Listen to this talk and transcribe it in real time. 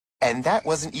And that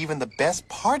wasn't even the best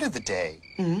part of the day.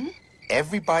 Hmm?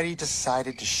 Everybody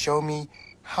decided to show me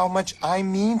how much I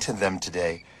mean to them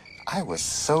today. I was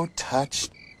so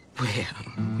touched.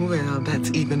 Well,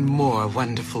 that's even more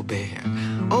wonderful, Bear.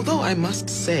 Although I must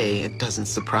say it doesn't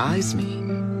surprise me.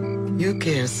 You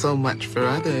care so much for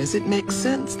others, it makes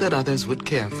sense that others would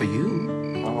care for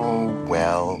you. Oh,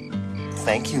 well,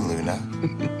 thank you, Luna.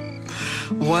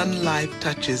 One life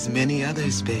touches many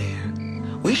others, Bear.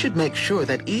 We should make sure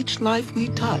that each life we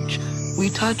touch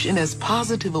in as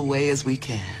positive a way as we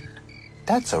can.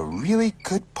 That's a really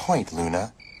good point,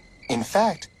 Luna. In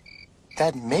fact,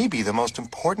 that may be the most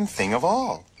important thing of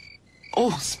all.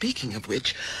 Oh, speaking of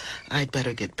which, I'd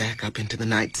better get back up into the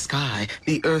night sky.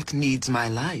 The Earth needs my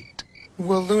light.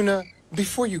 Well, Luna,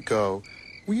 before you go,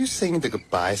 will you sing the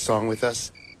goodbye song with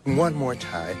us one more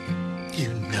time? You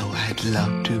know I'd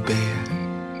love to, Bear.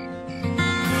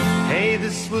 Hey,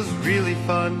 this was really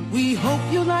fun. We hope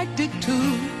you liked it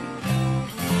too.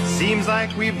 Seems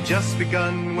like we've just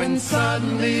begun when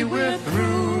suddenly we're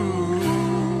through.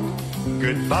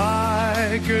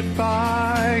 Goodbye,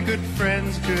 goodbye, good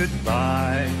friends,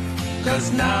 goodbye.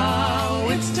 'Cause now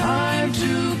it's time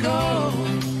to go.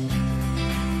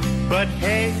 But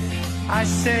hey, I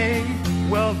say,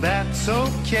 well, that's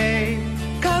okay.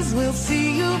 'Cause we'll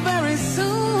see you very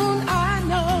soon, I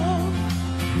know.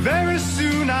 Very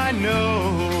soon, I know.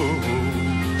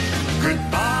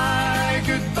 Goodbye,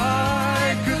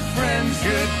 goodbye, good friends,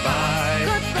 goodbye.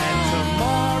 Goodbye. And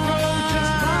tomorrow,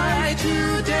 just like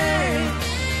today,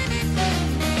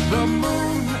 the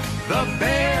moon, the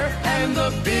bear, and the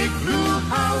big blue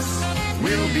house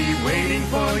will be waiting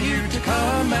for you to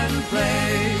come and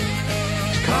play.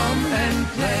 To come and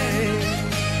play.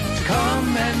 To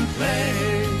come and play.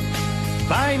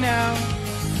 Bye now.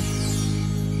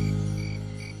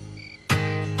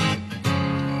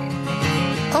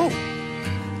 Oh!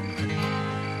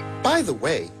 By the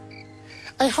way,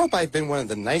 I hope I've been one of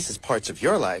the nicest parts of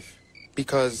your life,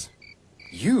 because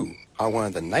you are one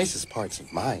of the nicest parts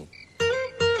of mine.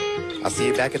 I'll see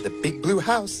you back at the big blue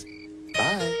house.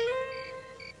 Bye.